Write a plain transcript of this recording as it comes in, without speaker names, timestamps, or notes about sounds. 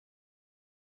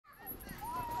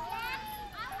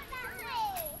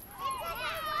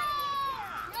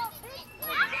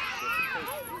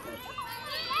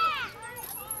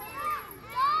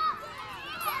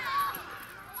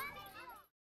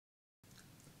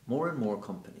More and more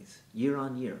companies, year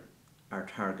on year, are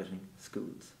targeting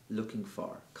schools, looking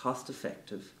for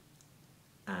cost-effective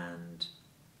and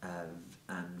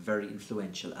very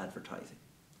influential advertising.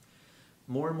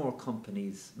 More and more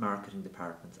companies, marketing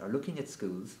departments, are looking at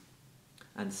schools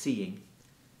and seeing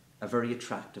a very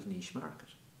attractive niche market.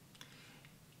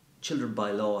 Children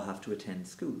by law have to attend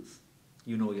schools.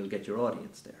 You know you'll get your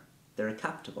audience there. They're a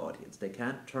captive audience. They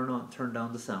can't turn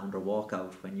down the sound or walk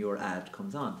out when your ad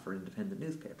comes on for independent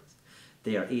newspapers.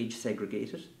 They are age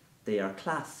segregated. They are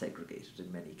class segregated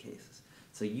in many cases.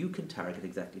 So you can target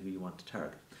exactly who you want to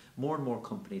target. More and more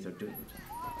companies are doing it.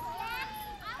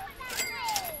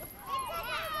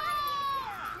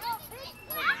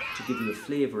 To give you a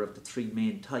flavour of the three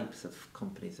main types of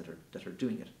companies that are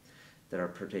doing it, that are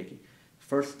partaking.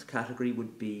 First category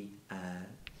would be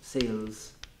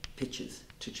sales pitches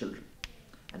to children.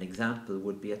 An example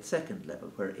would be at second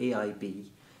level, where AIB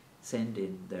send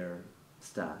in their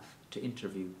staff to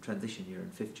interview transition year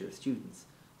and fifth year students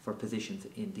for positions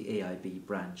in the AIB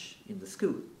branch in the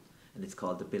school, and it's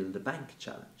called the Build a Bank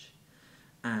Challenge.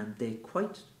 And they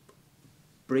quite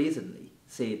brazenly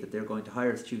say that they're going to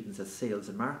hire students as sales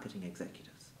and marketing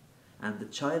executives. And the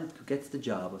child who gets the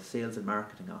job of sales and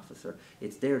marketing officer,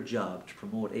 it's their job to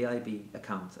promote AIB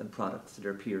accounts and products to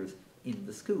their peers in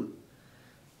the school.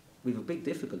 We have a big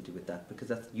difficulty with that because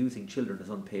that's using children as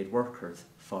unpaid workers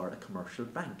for a commercial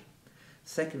bank.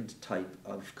 Second type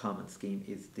of common scheme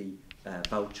is the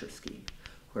voucher scheme,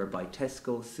 whereby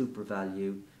Tesco,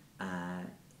 SuperValu,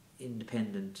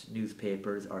 independent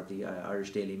newspapers or the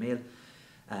Irish Daily Mail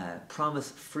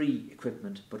promise free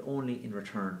equipment, but only in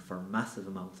return for massive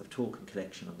amounts of token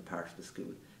collection on the part of the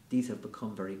school. These have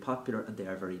become very popular and they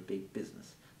are very big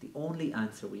business. The only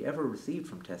answer we ever received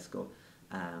from Tesco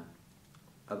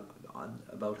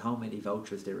about how many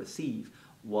vouchers they receive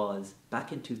was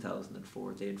back in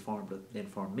 2004. They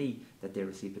informed me that they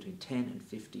received between 10 and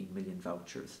 15 million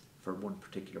vouchers for one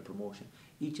particular promotion.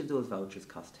 Each of those vouchers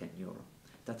cost €10.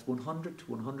 That's 100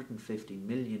 to 150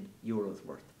 million euros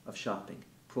worth of shopping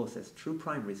processed through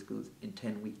primary schools in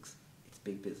 10 weeks. It's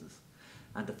big business.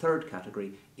 And the third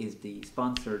category is the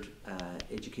sponsored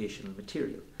educational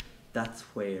material. That's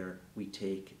where we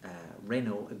take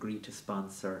Renault agreed to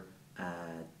sponsor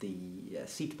the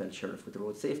seatbelt sheriff with the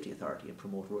Road Safety Authority and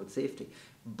promote road safety,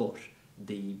 but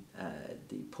the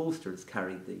posters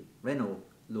carry the Renault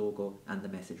logo and the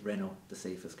message "Renault, the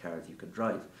safest cars you can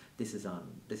drive." This is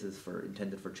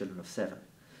intended for children of 7.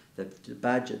 The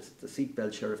badges, the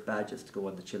seatbelt sheriff badges to go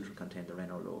on the children contain the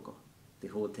Renault logo. The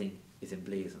whole thing is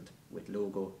emblazoned with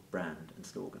logo, brand and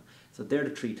slogan. So they're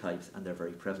the three types and they're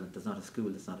very prevalent. There's not a school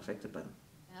that's not affected by them.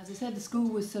 As I said, the school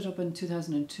was set up in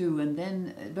 2002, and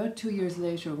then about 2 years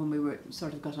later, when we were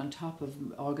got on top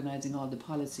of organising all the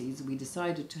policies, we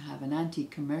decided to have an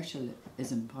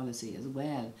anti-commercialism policy as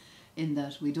well, in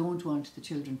that we don't want the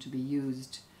children to be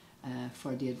used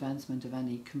for the advancement of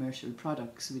any commercial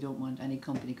products. We don't want any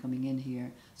company coming in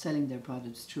here selling their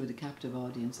products through the captive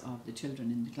audience of the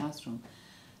children in the classroom.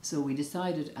 So we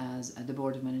decided, as the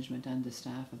Board of Management and the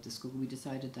staff of the school, we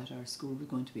decided that our school was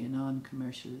going to be a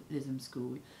non-commercialism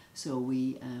school. So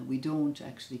we don't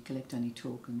actually collect any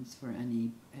tokens for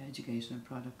any educational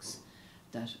products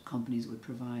that companies would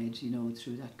provide,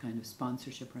 through that kind of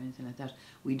sponsorship or anything like that.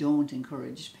 We don't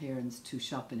encourage parents to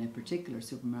shop in a particular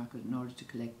supermarket in order to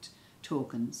collect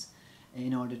tokens,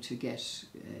 in order to get,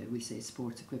 we say,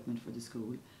 sports equipment for the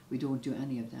school. We don't do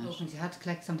any of that. Tokens, you had to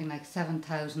collect something like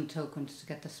 7,000 tokens to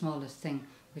get the smallest thing,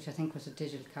 which I think was a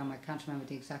digital camera. I can't remember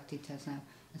the exact details now.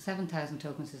 And 7,000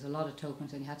 tokens is a lot of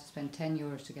tokens, and you had to spend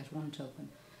 €10 to get one token.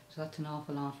 So that's an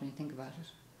awful lot when you think about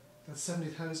it. That's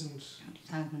 70,000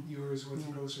 euros worth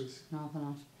of groceries. An awful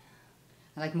lot.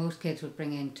 And like most kids would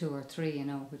bring in 2 or 3,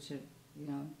 which are,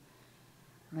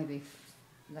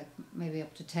 maybe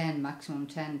up to 10, maximum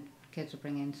 10 kids would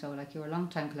bring in. So like you were a long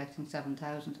time collecting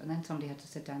 7,000, and then somebody had to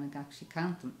sit down and actually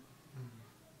count them.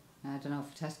 I don't know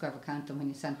if Tesco ever count them when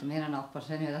you sent them in or not, but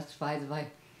anyway, that's by the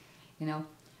by,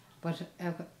 But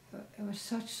it was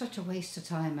such a waste of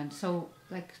time, and so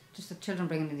like just the children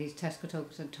bringing in these Tesco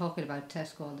tokens and talking about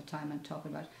Tesco all the time and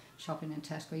talking about shopping in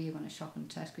Tesco. You're going to shop in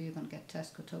Tesco. You're going to get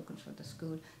Tesco tokens for the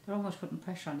school. They're almost putting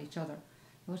pressure on each other.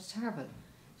 It was terrible.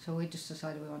 So we just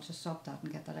decided we wanted to stop that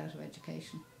and get that out of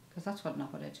education, because that's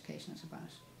not what education is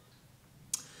about.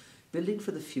 Building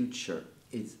for the Future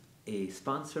is a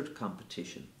sponsored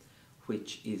competition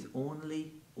which is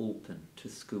only open to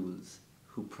schools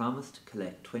who promise to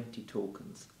collect 20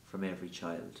 tokens from every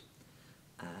child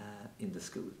in the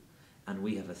school. And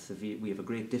we have a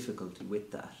great difficulty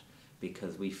with that,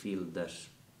 because we feel that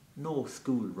no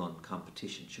school-run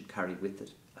competition should carry with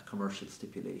it a commercial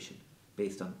stipulation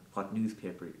based on what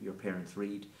newspaper your parents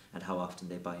read and how often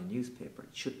they buy a newspaper.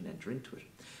 It shouldn't enter into it.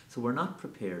 So we're not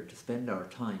prepared to spend our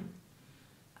time,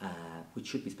 which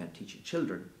should be spent teaching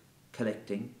children,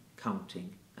 collecting,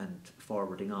 counting and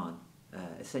forwarding on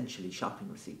essentially shopping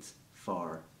receipts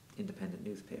for independent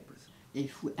newspapers.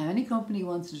 If any company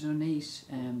wants to donate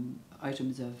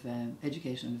items of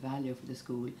educational value for the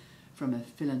school from a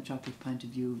philanthropic point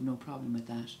of view, no problem with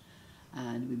that.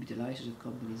 And we'd be delighted if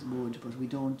companies would, but we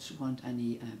don't want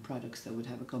any products that would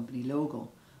have a company logo.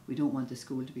 We don't want the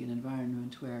school to be an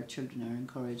environment where children are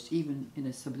encouraged, even in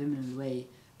a subliminal way,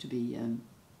 to be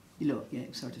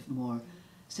sort of more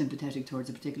sympathetic towards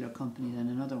a particular company than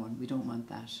another one. We don't want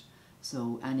that.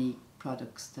 So any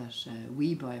products that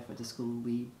we buy for the school,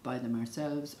 we buy them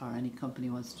ourselves, or any company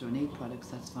wants to donate products,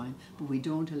 that's fine. But we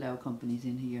don't allow companies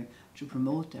in here to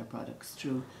promote their products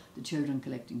through the children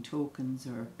collecting tokens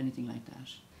or anything like that.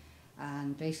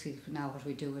 And basically now what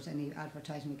we do is any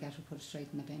advertising we get, we put it straight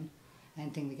in the bin.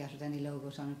 Anything we get with any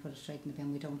logos on, we put it straight in the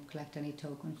bin. We don't collect any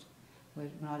tokens. We're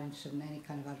not interested in any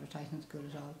kind of advertising in school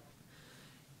at all.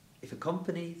 If a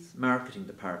company's marketing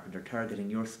department are targeting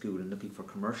your school and looking for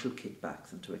commercial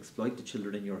kickbacks and to exploit the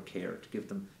children in your care to give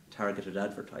them targeted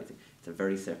advertising, it's a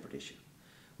very separate issue.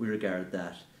 We regard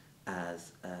that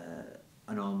as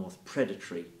an almost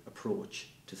predatory approach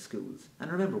to schools.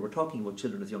 And remember, we're talking about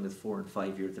children as young as 4 and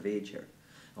 5 years of age here.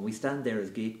 And we stand there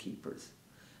as gatekeepers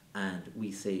and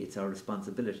we say it's our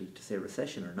responsibility to say,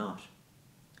 recession or not,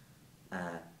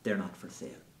 they're not for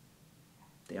sale.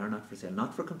 They are not for sale.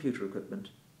 Not for computer equipment,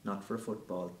 not for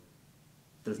football.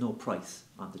 There's no price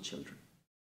on the children.